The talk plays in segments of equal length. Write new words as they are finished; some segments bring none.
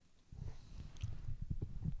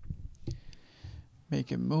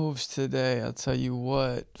Making moves today. I'll tell you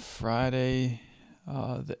what, Friday,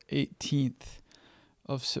 the 18th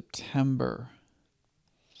of September.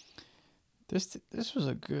 This was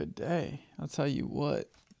a good day. I'll tell you what.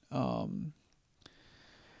 Um,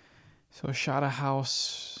 so I shot a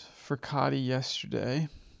house for Cotty yesterday,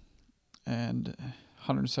 and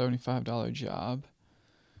 $175 job.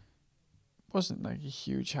 Wasn't like a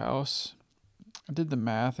huge house. I did the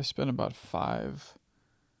math. I spent about five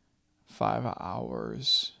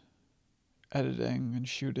hours editing and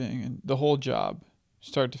shooting and the whole job,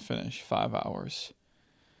 start to finish, 5 hours.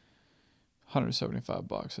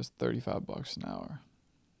 $175. That's $35 an hour.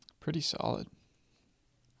 Pretty solid.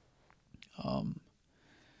 No,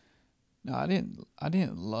 I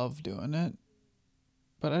didn't love doing it,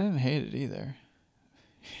 but I didn't hate it either.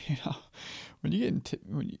 You know, when you're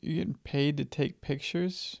getting paid to take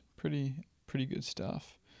pictures, pretty good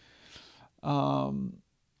stuff.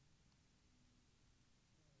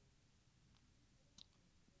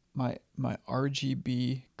 My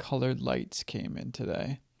RGB colored lights came in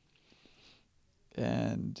today,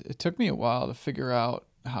 and it took me a while to figure out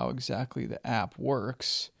how exactly the app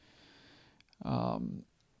works.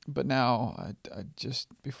 But now I just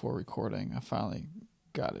before recording, I finally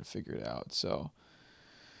got it figured out. So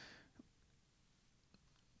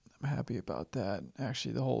I'm happy about that.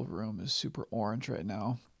 Actually, the whole room is super orange right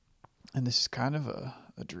now, and this is kind of a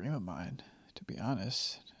dream of mine, to be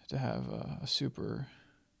honest, to have a super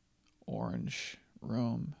orange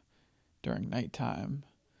room during nighttime.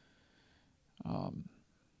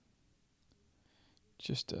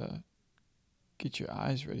 Just to get your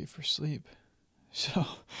eyes ready for sleep. So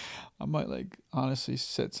I might honestly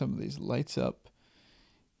set some of these lights up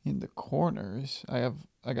in the corners. I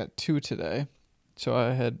got two today. So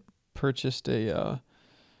I had purchased a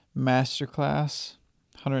masterclass,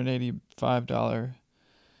 $185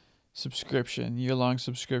 subscription, year-long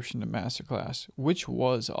subscription to masterclass, which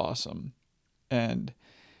was awesome. And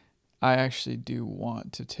I actually do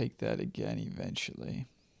want to take that again eventually.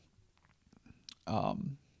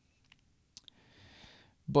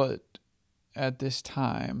 But at this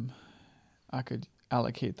time, I could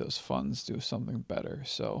allocate those funds to something better.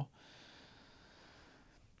 So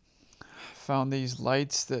I found these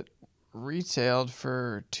lights that retailed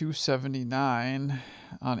for $279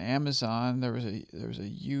 on Amazon. There was a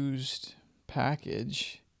used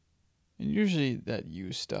package, and usually that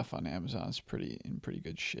used stuff on Amazon is in pretty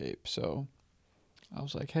good shape. So I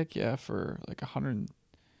was like, heck yeah, for like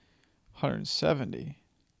 170.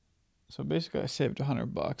 So basically, I saved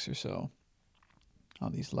 $100 or so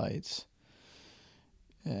on these lights,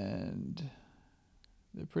 and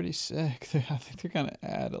they're pretty sick. I think they're gonna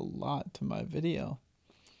add a lot to my video.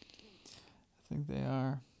 I think they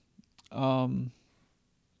are.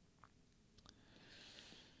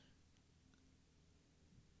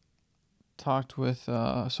 Talked with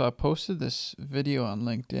so I posted this video on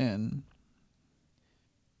LinkedIn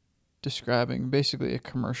describing basically a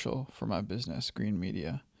commercial for my business, Green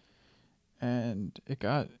Media, and it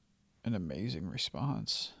got an amazing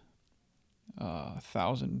response.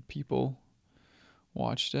 1,000 people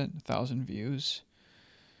watched it, 1,000 views,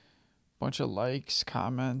 bunch of likes,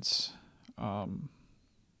 comments. It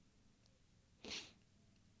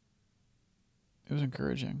was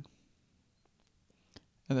encouraging.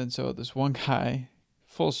 And then so this one guy,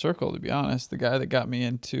 full circle to be honest, the guy that got me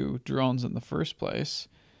into drones in the first place,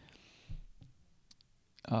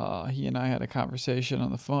 he and I had a conversation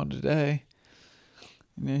on the phone today,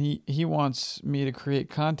 and then he wants me to create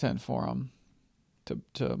content for him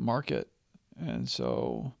to market. And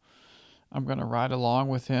so I'm going to ride along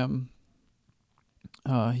with him.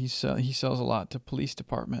 He sells a lot to police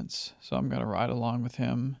departments, so I'm going to ride along with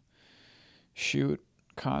him, shoot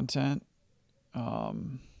content,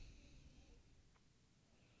 and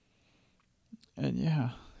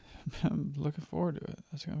yeah, I'm looking forward to it.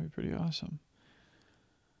 That's going to be pretty awesome.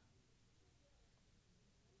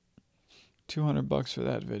 $200 for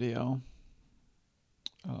that video.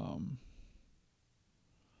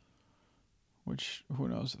 Which, who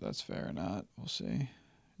knows if that's fair or not. We'll see.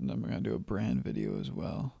 And then we're going to do a brand video as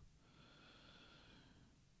well.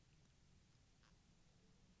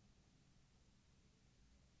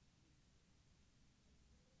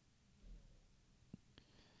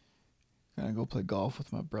 Gonna go play golf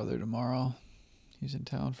with my brother tomorrow. He's in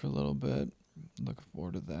town for a little bit. Looking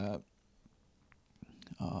forward to that.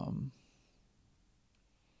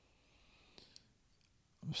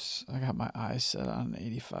 I got my eyes set on an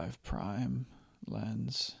 85 prime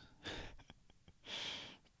lens.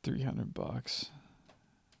 $300. I'm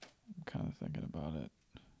kind of thinking about it.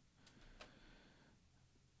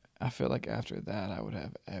 I feel like after that I would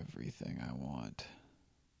have everything I want.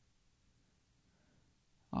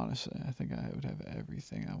 Honestly, I think I would have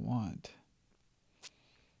everything I want.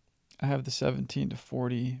 I have the 17 to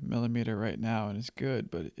 40 millimeter right now, and it's good,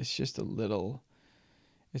 but it's just a little.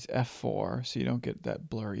 It's f4, so you don't get that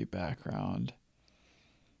blurry background,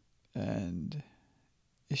 and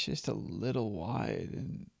it's just a little wide,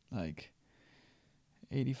 and like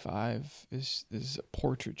 85 is a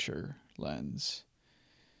portraiture lens,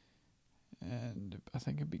 and I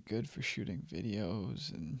think it'd be good for shooting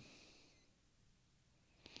videos. And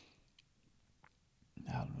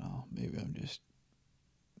I don't know, maybe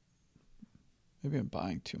I'm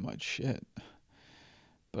buying too much shit,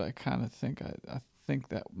 but I kind of think I think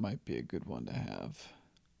that might be a good one to have.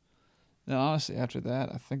 And honestly, after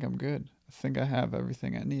that, I think I'm good. I think I have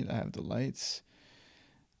everything I need. I have the lights,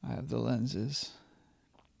 I have the lenses,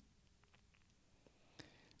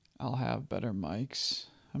 I'll have better mics.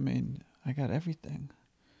 I mean, I got everything.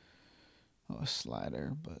 Oh, a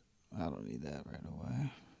slider, but I don't need that right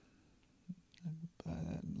away. I'll buy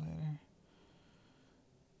that later.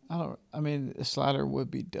 I mean, a slider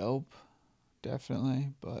would be dope,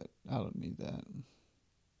 definitely, but I don't need that.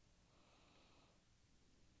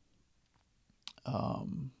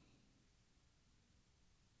 Um,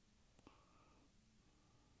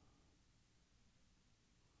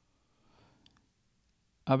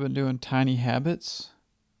 I've been doing tiny habits.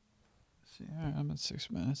 See, all right, I'm at 6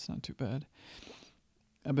 minutes, not too bad.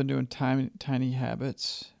 I've been doing tiny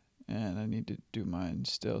habits, and I need to do mine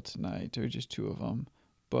still tonight. Or just two of them,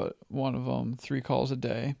 but one of them 3 calls a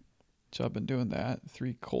day. So I've been doing that.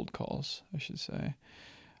 3 cold calls, I should say.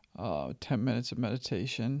 10 minutes of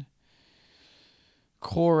meditation.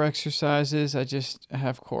 Core exercises. I just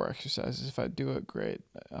have core exercises. If I do it, great.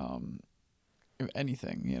 If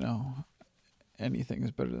anything, anything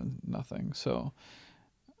is better than nothing. So,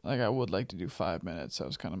 like, I would like to do 5 minutes. That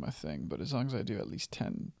was kind of my thing. But as long as I do at least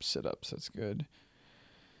 10 sit-ups, that's good.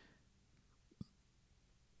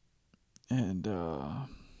 And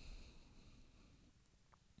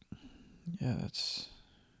yeah, that's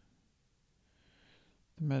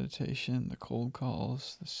the meditation, the cold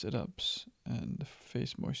calls, the sit-ups, and the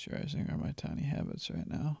face moisturizing are my tiny habits right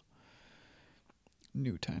now.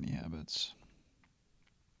 New tiny habits.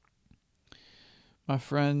 A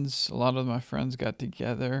lot of my friends got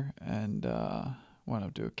together and went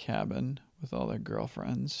up to a cabin with all their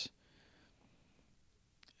girlfriends.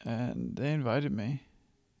 And they invited me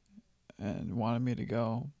and wanted me to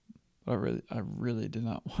go. But I really did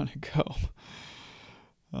not want to go.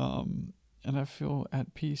 And I feel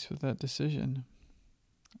at peace with that decision.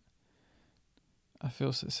 I feel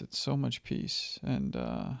it's so much peace. And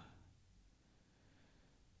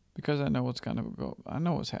because I know what's going to go, I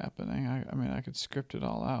know what's happening. I mean, I could script it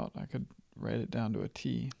all out. I could write it down to a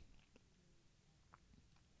T.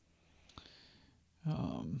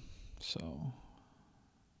 So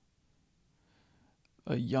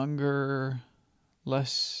a younger,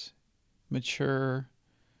 less mature,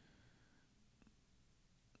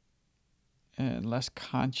 and less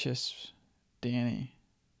conscious Danny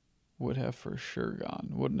would have for sure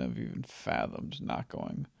gone. Wouldn't have even fathomed not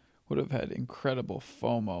going. Would have had incredible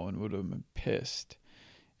FOMO and would have been pissed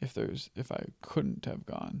if I couldn't have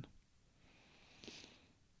gone.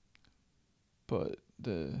 But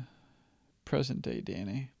the present day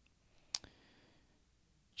Danny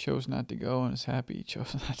chose not to go and is happy he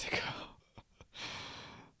chose not to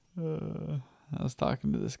go. I was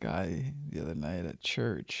talking to this guy the other night at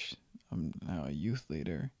church. I'm now a youth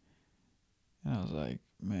leader. And I was like,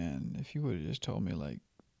 man, if you would have just told me like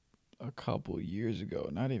a couple years ago,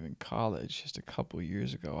 not even college, just a couple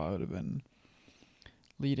years ago, I would have been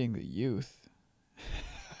leading the youth.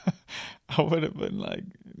 I would have been like,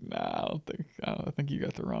 nah, I think you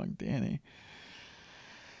got the wrong Danny.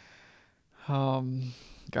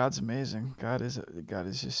 God's amazing. God is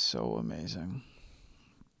just so amazing.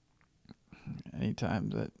 Anytime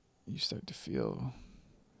that you start to feel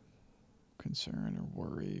concern or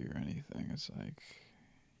worry or anything, it's like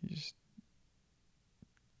you just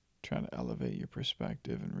trying to elevate your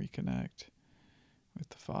perspective and reconnect with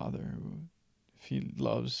the Father who, if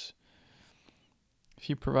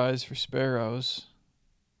he provides for sparrows,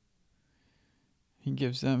 he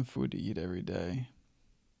gives them food to eat every day.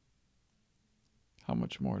 How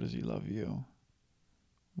much more does he love you?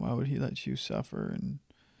 Why would he let you suffer and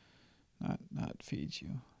not feed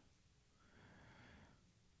you?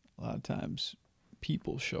 A lot of times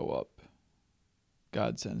people show up.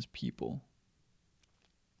 God sends people.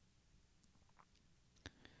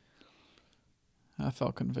 I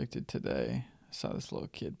felt convicted today. I saw this little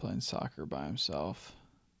kid playing soccer by himself.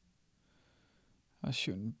 I was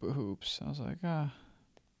shooting hoops. I was like,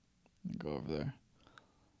 go over there.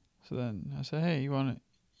 So then I said, hey, you want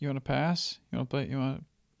You want to pass? You want to play? I don't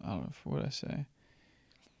know, what I say.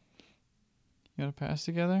 You want to pass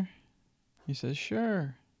together? He says,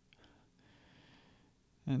 sure.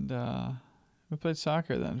 And we played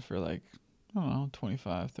soccer then for like, I don't know,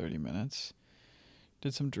 25, 30 minutes.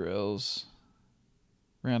 Did some drills.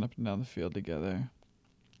 Ran up and down the field together.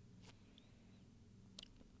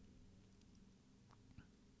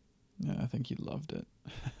 Yeah, I think he loved it.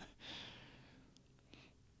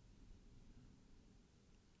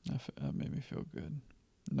 That made me feel good.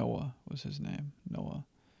 Noah was his name. Noah.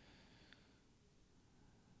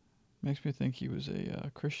 Makes me think he was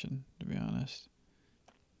a Christian, to be honest.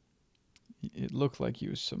 It looked like he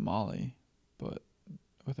was Somali, but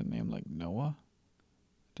with a name like Noah,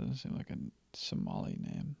 it doesn't seem like a Somali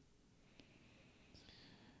name.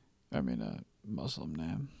 I mean, a Muslim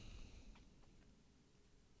name.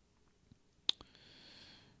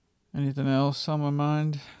 Anything else on my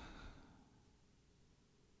mind?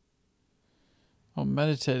 While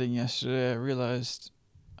meditating yesterday, I realized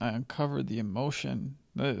I uncovered the emotion.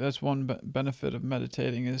 That's one benefit of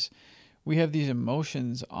meditating is we have these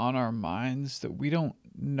emotions on our minds that we don't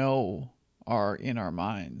know are in our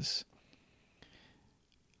minds.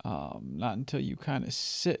 Not until you kind of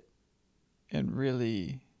sit and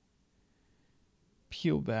really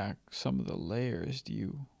peel back some of the layers do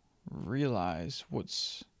you realize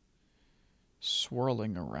what's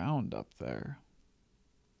swirling around up there.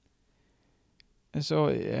 And so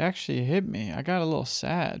it actually hit me. I got a little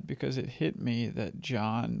sad because it hit me that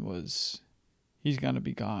John he's going to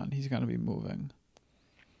be gone. He's going to be moving.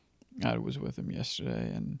 I was with him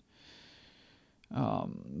yesterday and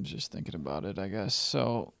just thinking about it, I guess.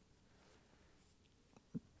 So,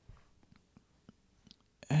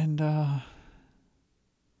 and,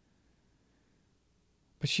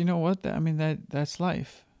 but you know what? That's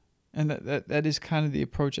life. And that is kind of the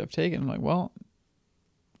approach I've taken. I'm like, well,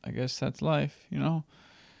 I guess that's life,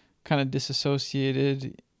 kind of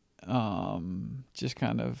disassociated, just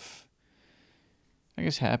kind of, I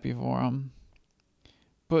guess, happy for him.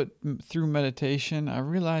 But through meditation, I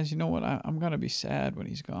realized, you know what, I'm going to be sad when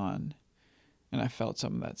he's gone. And I felt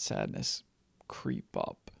some of that sadness creep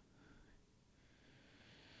up.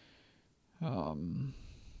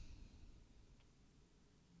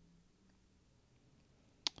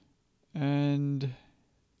 And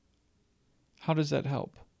how does that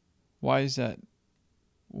help? Why is that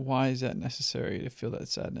necessary to feel that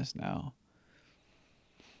sadness now?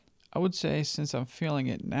 I would say since I'm feeling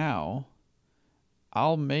it now,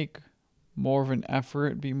 I'll make more of an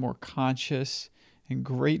effort, be more conscious and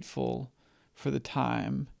grateful for the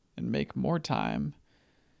time and make more time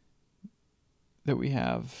that we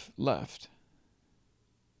have left.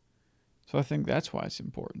 So I think that's why it's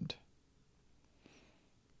important.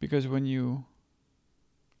 Because when you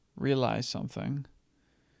realize something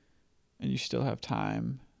and you still have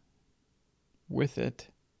time with it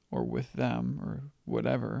or with them or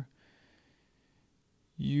whatever,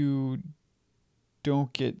 you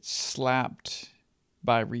don't get slapped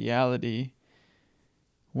by reality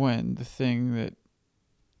when the thing that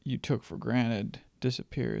you took for granted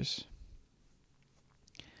disappears.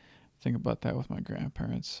 Think about that with my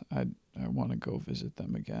grandparents. I want to go visit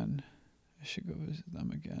them again. I should go visit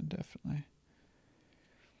them again, definitely.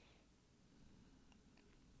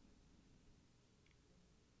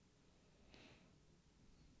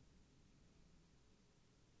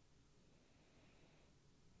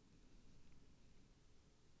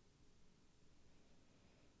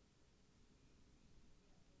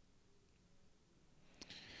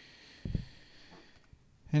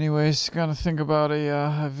 Anyways, gotta think about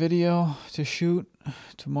a video to shoot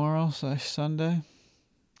tomorrow/Sunday.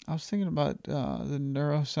 I was thinking about the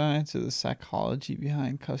neuroscience or the psychology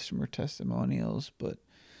behind customer testimonials, but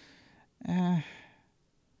not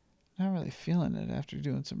really feeling it after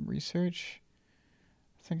doing some research.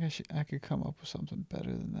 I think I could come up with something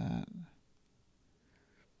better than that.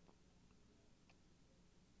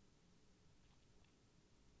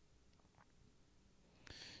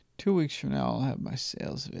 Two weeks from now, I'll have my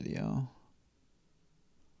sales video,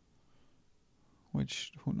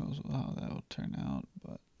 which who knows how that will turn out,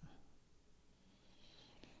 but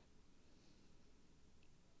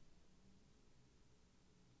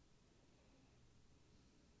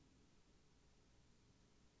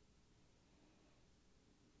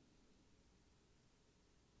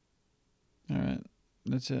all right,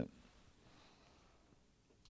 that's it.